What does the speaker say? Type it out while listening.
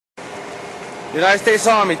United States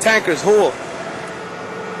Army, tankers, Hull.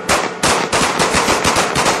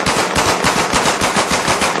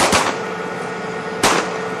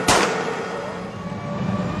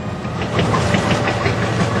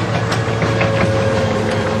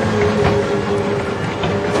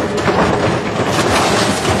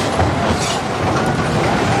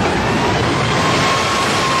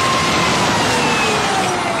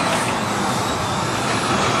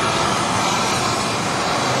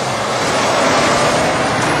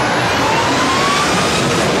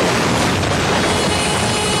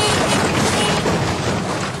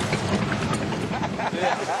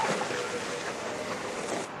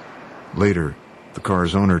 Later, the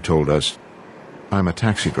car's owner told us, "I'm a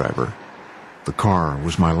taxi driver. The car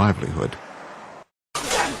was my livelihood."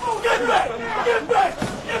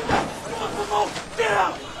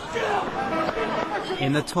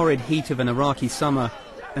 In the torrid heat of an Iraqi summer,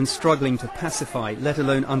 and struggling to pacify, let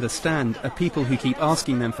alone understand, a people who keep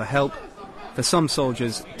asking them for help, for some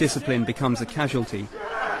soldiers, discipline becomes a casualty.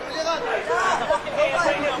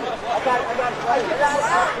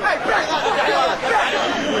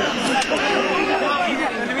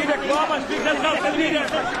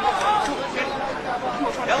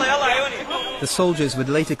 The soldiers would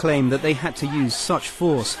later claim that they had to use such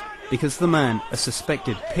force because the man, a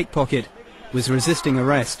suspected pickpocket, was resisting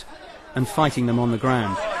arrest and fighting them on the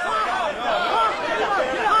ground.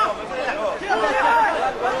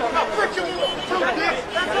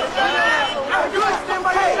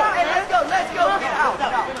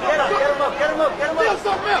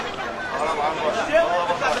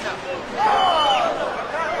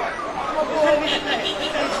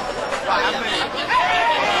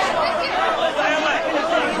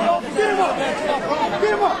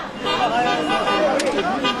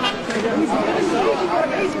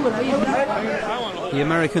 The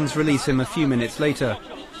Americans release him a few minutes later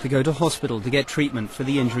to go to hospital to get treatment for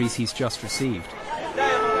the injuries he's just received.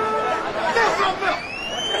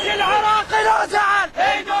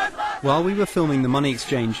 While we were filming the money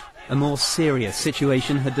exchange, a more serious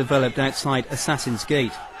situation had developed outside Assassin's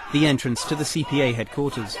Gate, the entrance to the CPA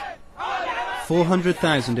headquarters.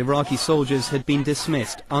 400,000 Iraqi soldiers had been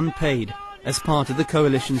dismissed unpaid as part of the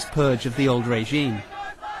coalition's purge of the old regime.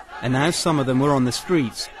 And now some of them were on the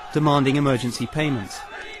streets demanding emergency payments.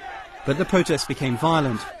 But the protests became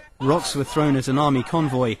violent, rocks were thrown at an army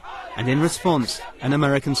convoy, and in response, an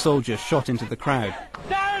American soldier shot into the crowd.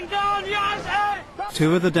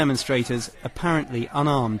 Two of the demonstrators, apparently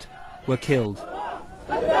unarmed, were killed.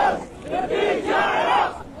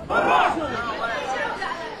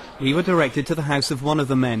 We were directed to the house of one of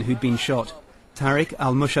the men who'd been shot, Tariq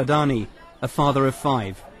al-Mushadani, a father of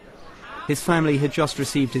 5. His family had just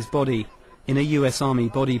received his body in a US Army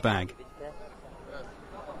body bag.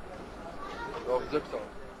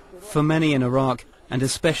 For many in Iraq, and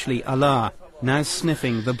especially Allah, now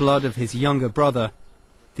sniffing the blood of his younger brother,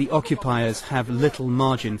 the occupiers have little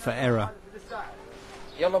margin for error.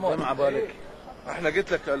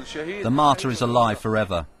 The martyr is alive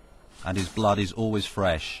forever, and his blood is always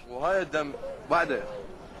fresh.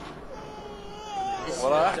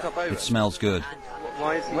 It smells good.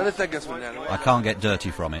 I can't get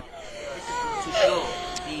dirty from it. To show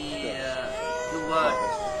the world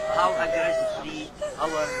how aggressively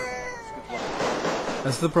our...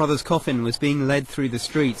 As the brother's coffin was being led through the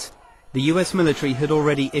streets, the US military had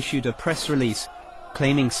already issued a press release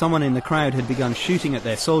claiming someone in the crowd had begun shooting at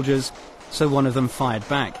their soldiers, so one of them fired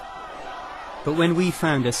back. But when we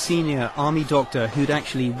found a senior army doctor who'd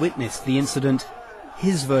actually witnessed the incident,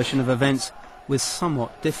 his version of events was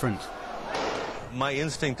somewhat different. My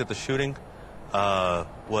instinct at the shooting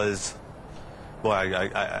was, well,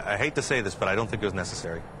 I hate to say this, but I don't think it was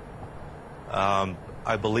necessary.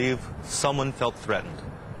 I believe someone felt threatened.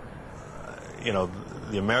 You know,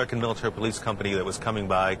 the American military police company that was coming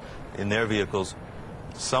by in their vehicles,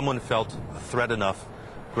 someone felt a threat enough,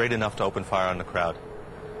 great enough to open fire on the crowd.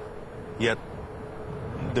 Yet,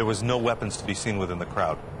 there was no weapons to be seen within the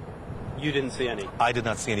crowd. You didn't see any? I did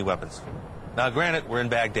not see any weapons. Now, granted, we're in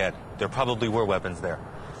Baghdad. There probably were weapons there.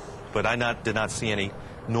 But I did not see any,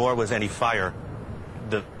 nor was any fire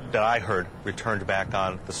that I heard returned back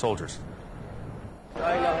on the soldiers.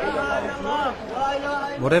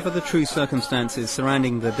 Whatever the true circumstances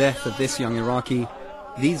surrounding the death of this young Iraqi,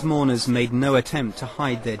 these mourners made no attempt to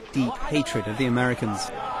hide their deep hatred of the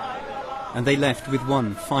Americans. And they left with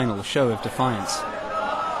one final show of defiance.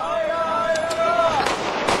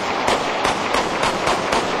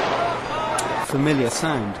 Familiar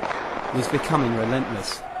sound was becoming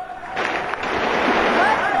relentless.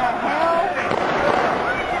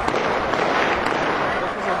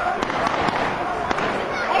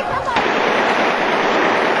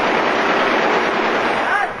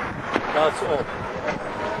 That's all.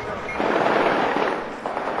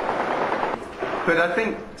 But I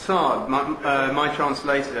think, Saad, my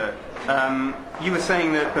translator, you were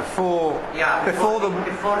saying that before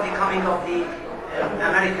the coming of the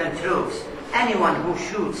American troops, anyone who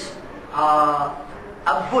shoots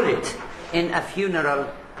a bullet in a funeral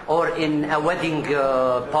or in a wedding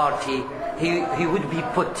party, he would be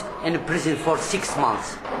put in prison for 6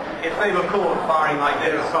 months. if they were caught firing like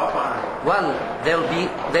this, well,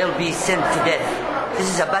 they'll be sent to death. This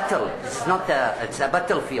is a battle. It's not it's a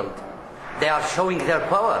battlefield. They are showing their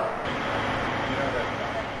power.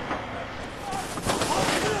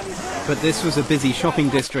 But this was a busy shopping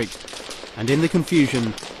district, and in the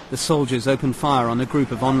confusion, the soldiers opened fire on a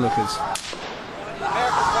group of onlookers. You're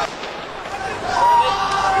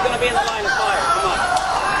going to be in the line of fire. Come on.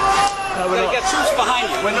 No, we're going to get troops behind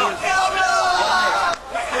you. We're not.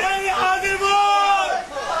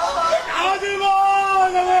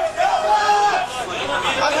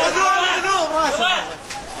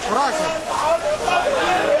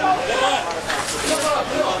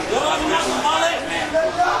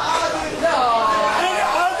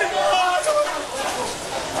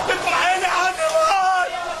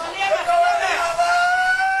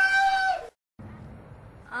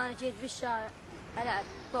 أنا جيت بالشارع ألعب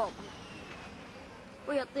طوب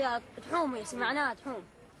وهي الطيارة تحوم سمعناها تحوم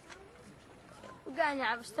وقاعد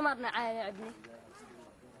نلعب استمرنا على لعبنا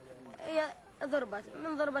هي ضربت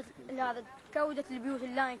من ضربت هذا كودت البيوت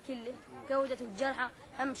اللاين كله كودت الجرحى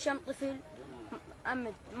هم شم طفل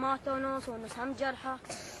هم ماتوا نص ونص هم جرحى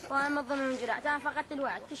وأنا من ضمن انجرحت أنا فقدت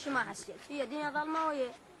الوعي كل شيء ما حسيت هي الدنيا ظلمة وهي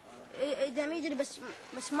دم يجري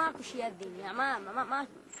بس ماكو شيء الدنيا يعني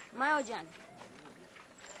ما يوجعني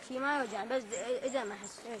شيء ما يوجعني بس إذا ما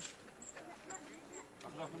أحس إيش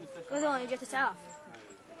خذوني جت إسعاف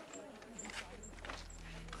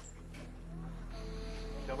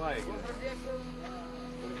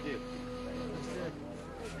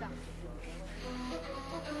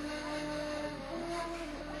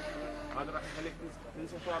هذا راح يخليك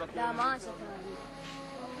تنسى شعرك. لا ما أنسى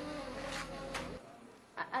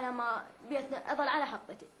أنا ما بيتنا أظل على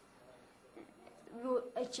حطتي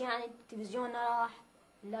يعني تلفزيوننا راح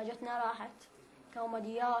ثلاجتنا راحت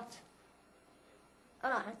كوميديات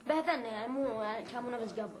راحت بهذلنا يعني مو يعني كانوا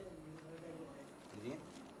نفس قبل.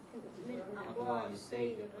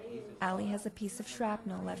 Ali has a piece of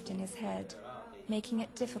shrapnel left in his head, making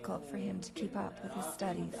it difficult for him to keep up with his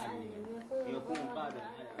studies.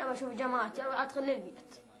 لما أشوف جماعتي أدخل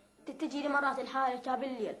للبيت تجي لي مرات الحالة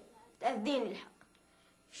بالليل تأذيني الحق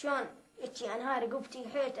شلون يعني هاي رقبتي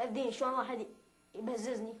حيل تأذيني شلون واحد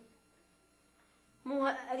يبززني مو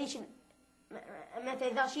هذيش مثل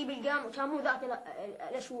إذا شي بالقام كان مو ذاك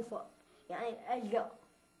اللي أشوفه يعني ألقى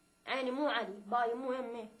عيني مو علي باي مو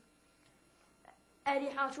يمي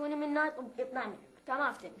أهلي حاشوني من ناي يطلعني كان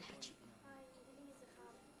ما أفتهم الحكي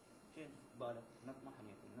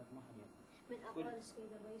من أقوال السيد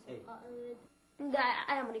الرئيس القائد ندعي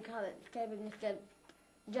على أمريكا هذا الكلب ابن الكلب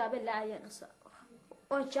جاب اللي علي نص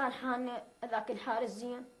وإن كان حالنا ذاك الحارس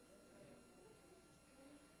زين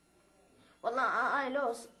والله أنا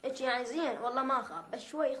لوس يعني زين والله ما أخاف بس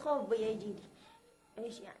شوي خوف بيا يجيلي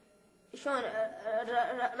إيش يعني شلون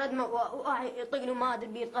ردمه يطقني ما أدري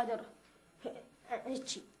بيه القدر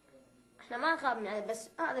هيجي إحنا ما نخاف من هذا بس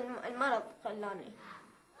هذا المرض خلاني.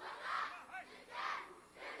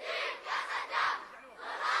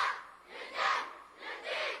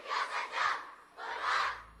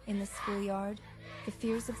 In the schoolyard, the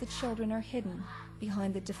fears of the children are hidden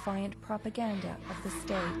behind the defiant propaganda of the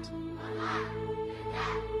state.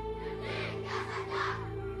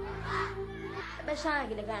 بس أنا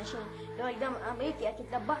أقول لك أنا شنو لو قدام أمريكا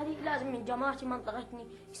تتذبح لي لازم من جماعتي منطقتني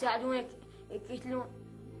يساعدونك يقتلون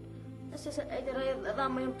بس إذا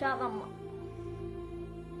نظام يوم تضمه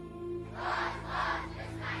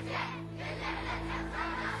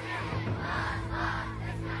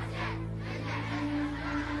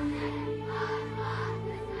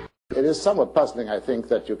It is somewhat puzzling, I think,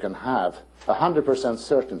 that you can have 100%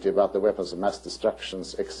 certainty about the weapons of mass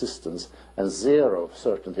destruction's existence and zero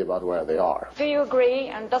certainty about where they are. Do you agree,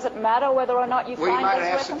 and does it matter whether or not you find this weapon? We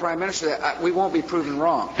might ask the Prime Minister that. We won't be proven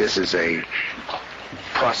wrong. This is a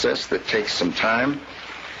process that takes some time,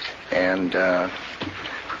 and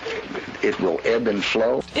it will ebb and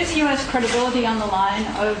flow. Is U.S. credibility on the line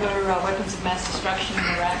over weapons of mass destruction in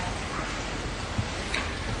Iraq?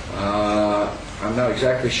 I'm not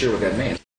exactly sure what that means.